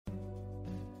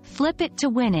Flip it to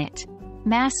win it.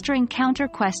 Mastering counter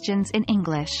questions in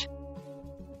English.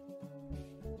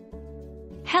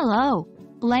 Hello,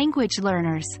 language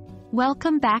learners.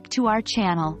 Welcome back to our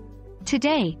channel.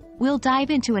 Today, we'll dive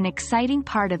into an exciting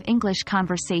part of English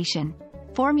conversation,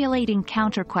 formulating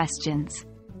counter questions.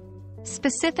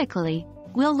 Specifically,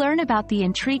 we'll learn about the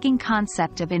intriguing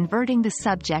concept of inverting the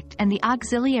subject and the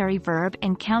auxiliary verb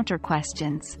in counter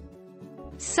questions.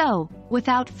 So,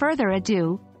 without further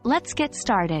ado, let's get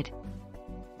started.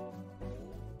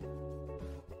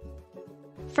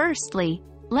 Firstly,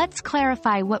 let's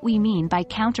clarify what we mean by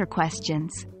counter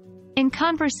questions. In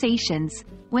conversations,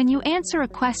 when you answer a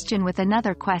question with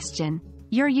another question,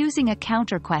 you're using a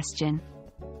counter question.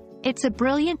 It's a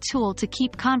brilliant tool to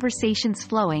keep conversations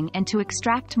flowing and to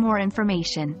extract more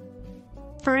information.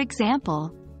 For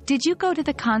example, did you go to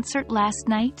the concert last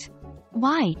night?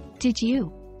 Why did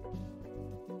you?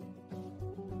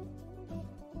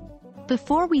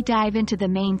 Before we dive into the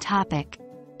main topic,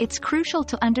 it's crucial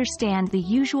to understand the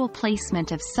usual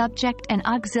placement of subject and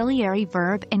auxiliary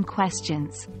verb in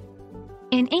questions.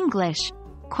 In English,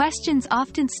 questions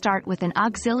often start with an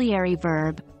auxiliary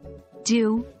verb,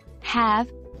 do,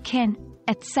 have, can,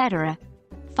 etc.,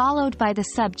 followed by the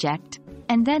subject,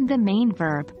 and then the main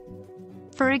verb.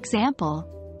 For example,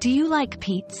 do you like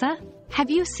pizza? Have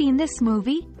you seen this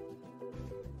movie?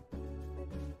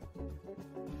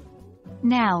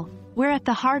 Now, we're at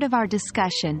the heart of our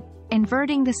discussion,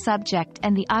 inverting the subject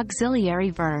and the auxiliary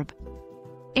verb.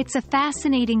 It's a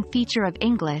fascinating feature of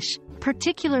English,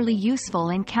 particularly useful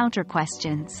in counter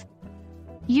questions.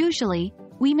 Usually,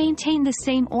 we maintain the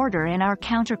same order in our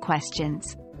counter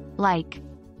questions, like,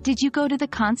 did you go to the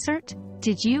concert?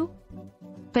 Did you?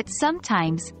 But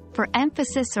sometimes, for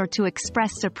emphasis or to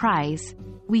express surprise,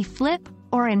 we flip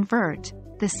or invert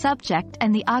the subject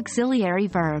and the auxiliary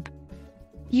verb.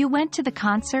 You went to the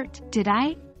concert, did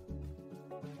I?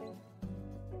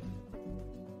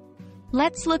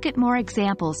 Let's look at more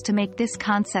examples to make this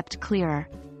concept clearer.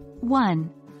 1.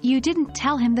 You didn't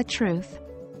tell him the truth.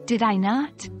 Did I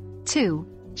not? 2.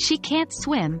 She can't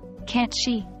swim, can't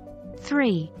she?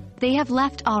 3. They have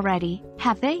left already,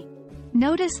 have they?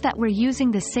 Notice that we're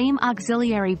using the same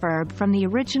auxiliary verb from the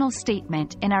original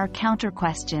statement in our counter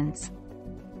questions.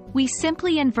 We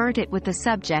simply invert it with the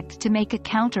subject to make a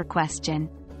counter question.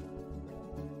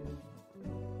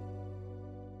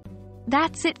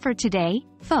 That's it for today,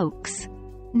 folks.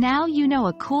 Now you know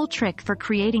a cool trick for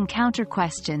creating counter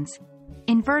questions,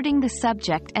 inverting the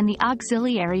subject and the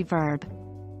auxiliary verb.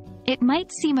 It might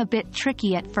seem a bit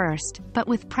tricky at first, but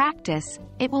with practice,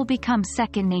 it will become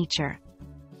second nature.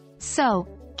 So,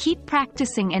 keep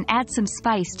practicing and add some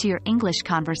spice to your English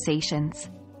conversations.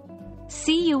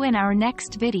 See you in our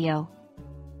next video.